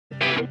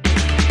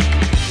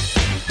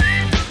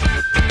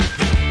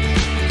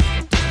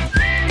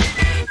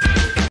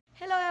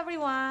Hello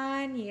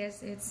everyone! Yes,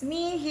 it's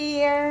me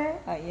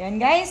here. Ayan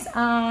guys,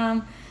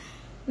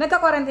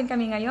 nagka-quarantine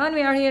kami ngayon.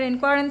 We are here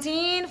in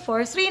quarantine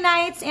for 3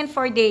 nights and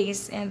 4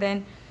 days. And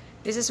then,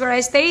 this is where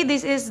I stay.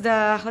 This is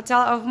the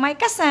hotel of my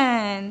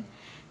cousin.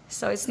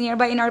 So, it's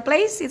nearby in our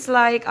place. It's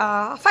like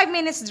 5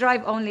 minutes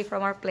drive only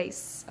from our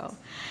place. So,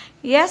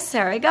 yes,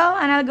 here I go.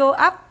 And I'll go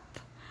up.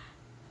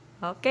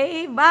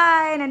 Okay,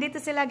 bye! Nandito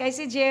sila guys,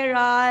 si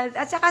Gerald.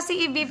 At saka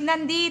si Ibib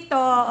nandito.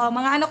 O,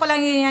 mga ano ko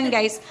lang yan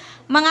guys.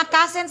 Mga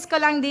cousins ko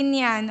lang din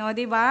yan. O,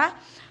 diba?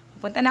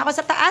 Punta na ako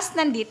sa taas.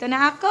 Nandito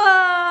na ako.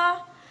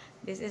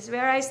 This is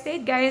where I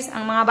stayed guys.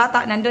 Ang mga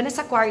bata nandun na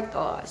sa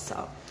kwarto.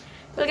 So,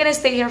 we're gonna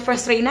stay here for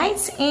 3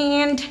 nights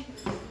and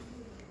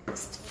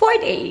 4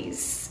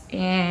 days.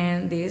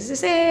 And this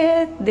is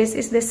it. This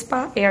is the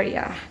spa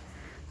area.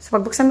 So,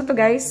 pagbuksan mo to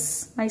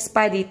guys, may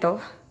spa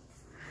dito.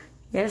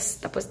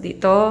 Yes, tapos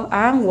dito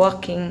ang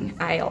walking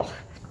aisle.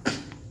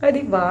 O,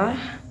 diba?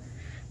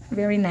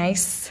 Very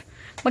nice.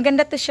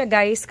 Maganda to siya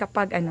guys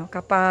kapag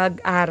kapag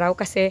araw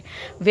kasi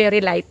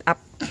very light up.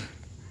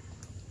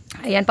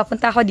 Ayan,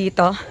 papunta ako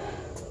dito.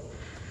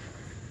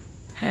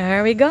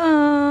 Here we go.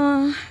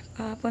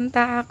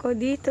 Papunta ako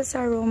dito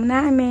sa room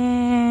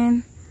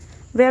namin.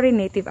 Very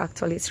native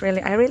actually. It's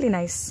really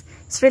nice.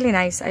 It's really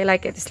nice. I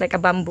like it. It's like a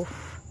bamboo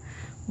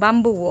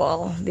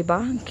wall, 'di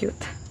ba?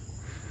 Cute.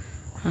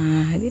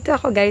 Dito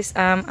ako guys.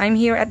 I'm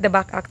here at the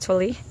back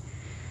actually,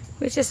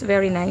 which is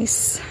very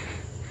nice.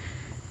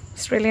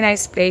 It's really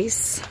nice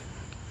place.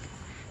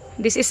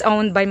 This is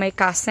owned by my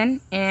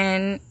cousin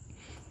and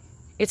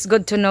it's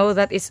good to know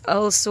that it's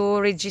also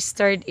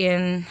registered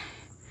in.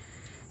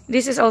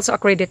 This is also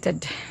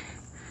accredited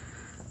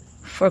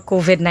for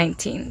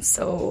COVID-19.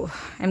 So,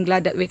 I'm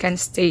glad that we can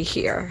stay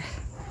here.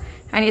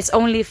 And it's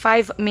only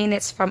 5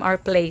 minutes from our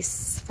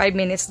place. 5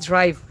 minutes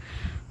drive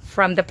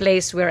from the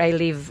place where I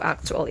live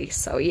actually.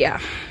 So, yeah.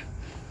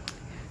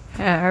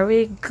 Here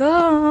we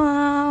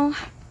go.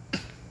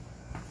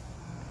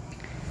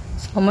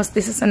 So, almost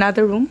this is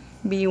another room.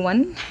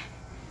 B1.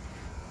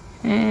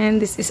 And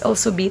this is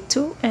also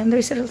B2. And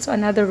there's also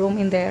another room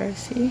in there.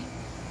 See?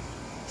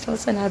 There's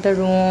also another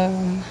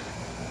room.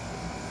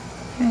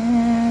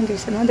 And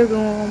there's another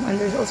room.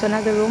 And there's also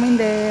another room in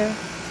there.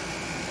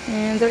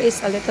 And there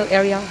is a little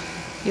area.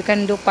 You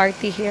can do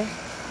party here.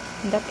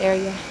 In that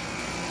area.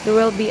 There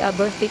will be a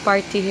birthday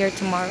party here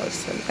tomorrow.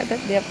 So look at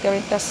that.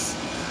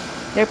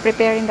 They're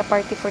preparing the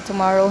party for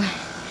tomorrow.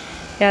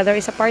 Yeah, there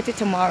is a party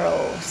tomorrow.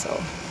 So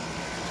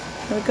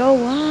here we go.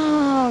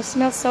 Wow.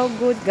 Smells so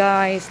good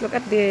guys. Look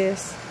at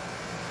this.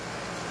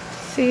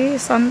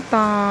 See,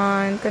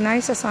 santan.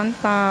 Kanay sa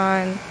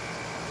santan.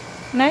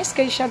 Nice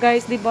kayo siya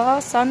guys, diba?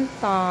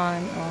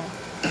 Santan. Oh.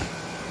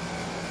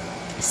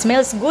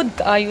 Smells good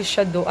kaayo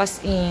siya do,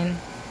 as in.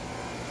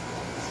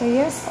 So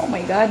yes, oh my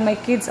god, my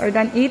kids are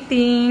done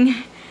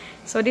eating.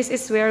 So this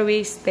is where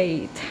we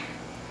stayed.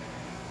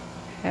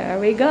 Here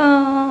we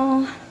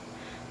go.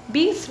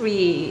 B3.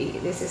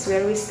 This is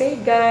where we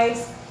stayed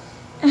guys.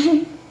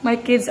 My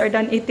kids are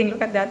done eating.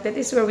 Look at that. That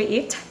is where we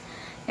eat.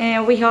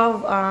 And we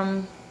have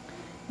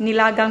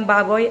nilagang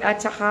baboy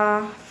at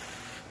saka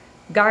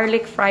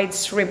garlic fried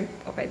shrimp.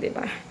 Okay,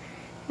 diba?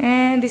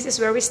 And this is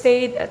where we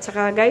stayed. At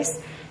saka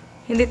guys,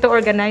 hindi to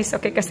organized.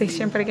 Okay, kasi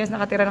syempre guys,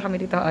 nakatira na kami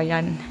dito.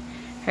 Ayan.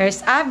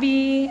 Here's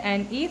Abby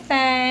and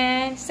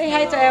Ethan. Say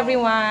hi to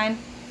everyone.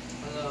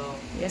 Hello.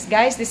 Yes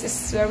guys, this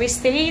is where we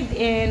stayed.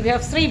 And we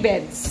have 3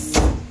 beds.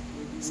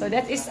 So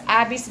that is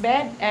Abby's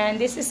bed.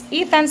 And this is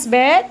Ethan's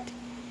bed.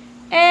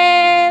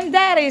 And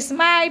that is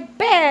my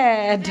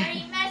bed.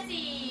 Very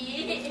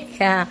messy.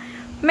 Yeah,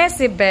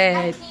 messy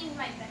bed.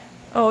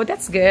 Oh,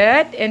 that's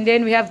good. And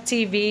then we have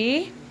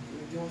TV.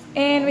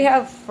 And we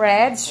have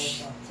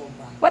fridge.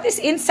 What is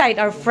inside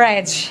our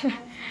fridge?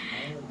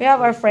 We have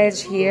our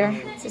fridge here.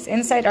 This is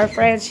inside our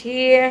fridge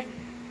here.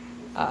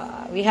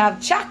 We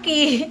have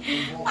Chucky.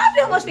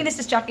 I almost finished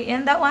this Chucky.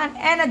 And that one.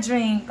 And a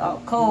drink.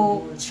 Oh,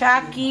 Coke,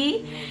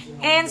 Chucky,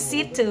 and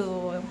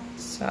C2.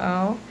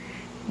 So,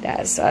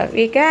 that's what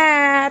we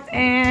got.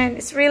 And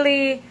it's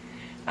really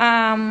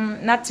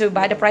not too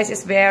bad. The price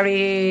is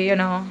very,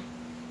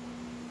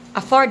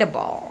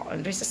 affordable.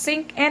 There's a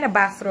sink and a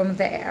bathroom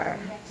there.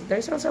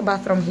 There's also a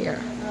bathroom here.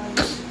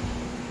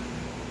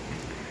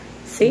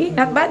 See?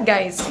 Not bad,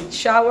 guys.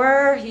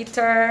 Shower,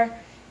 heater,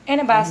 and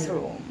a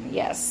bathroom.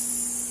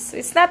 Yes.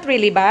 It's not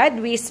really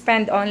bad. We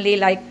spend only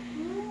like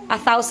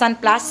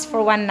 1,000 plus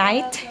for 1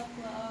 night,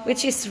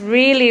 which is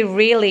really,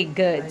 really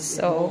good.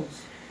 So,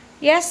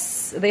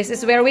 yes, this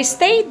is where we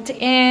stayed.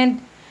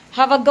 And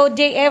have a good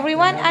day,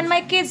 everyone. And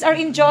my kids are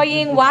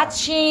enjoying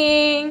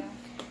watching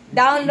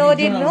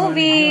downloaded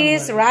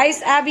movies. Rise,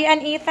 Abby,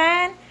 and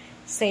Ethan.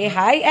 Say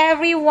hi,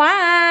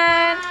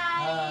 everyone.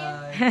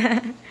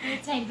 Hi.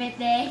 It's my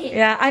birthday.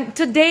 Yeah, and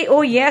today,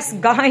 oh yes,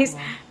 guys.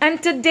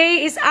 And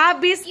today is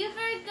Abby's You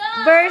forgot.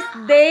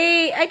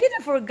 birthday. I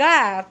didn't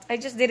forget. I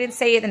just didn't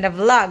say it in the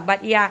vlog.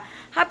 But yeah,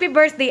 happy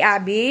birthday,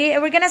 Abby.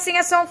 We're gonna sing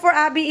a song for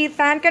Abby,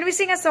 Ethan. Can we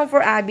sing a song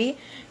for Abby?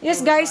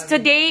 Yes, guys,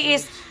 today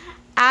is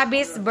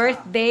Abby's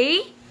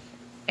birthday.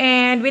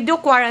 And we do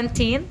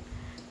quarantine.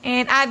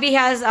 And Abby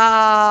has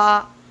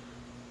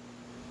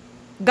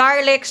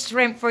garlic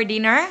shrimp for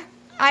dinner.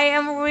 I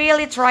am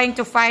really trying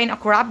to find a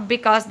crab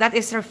because that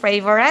is her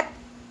favorite.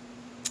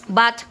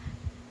 But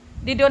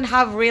they don't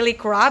have really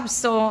crabs,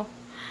 so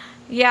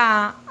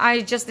yeah,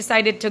 I just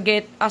decided to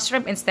get a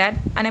shrimp instead,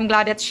 and I'm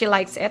glad that she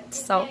likes it.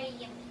 So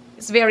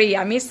it's very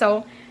yummy.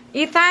 So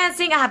Ethan,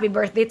 sing a happy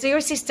birthday to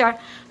your sister.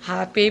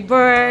 Happy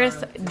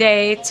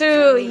birthday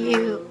to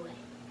you.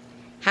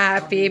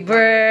 Happy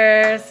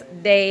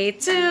birthday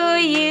to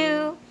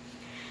you.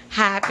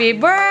 Happy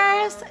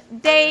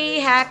birthday,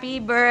 happy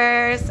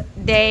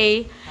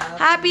birthday,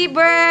 happy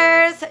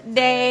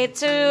birthday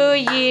to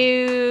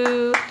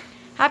you.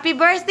 Happy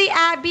birthday,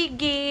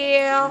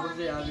 Abigail.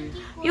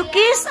 You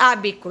kiss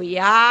Abby,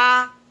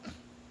 kuya.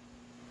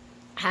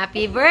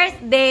 Happy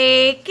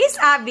birthday. Kiss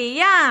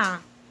Abby, yeah.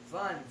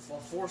 Fun. For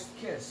forced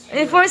kiss.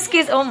 Forced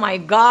kiss, oh my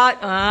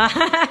God.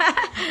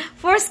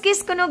 Forced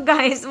kiss ko no,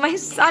 guys. My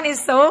son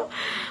is so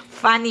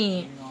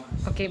funny.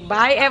 Okay,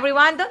 bye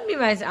everyone. Don't be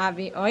mad,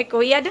 Abby. Oy,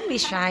 kuya, don't be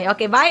shy.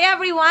 Okay, bye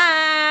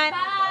everyone.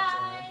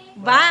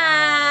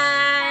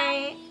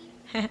 Bye.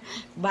 Bye.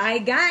 Bye,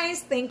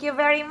 guys. Thank you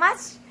very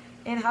much.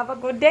 And have a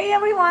good day,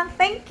 everyone.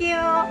 Thank you.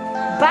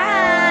 Bye.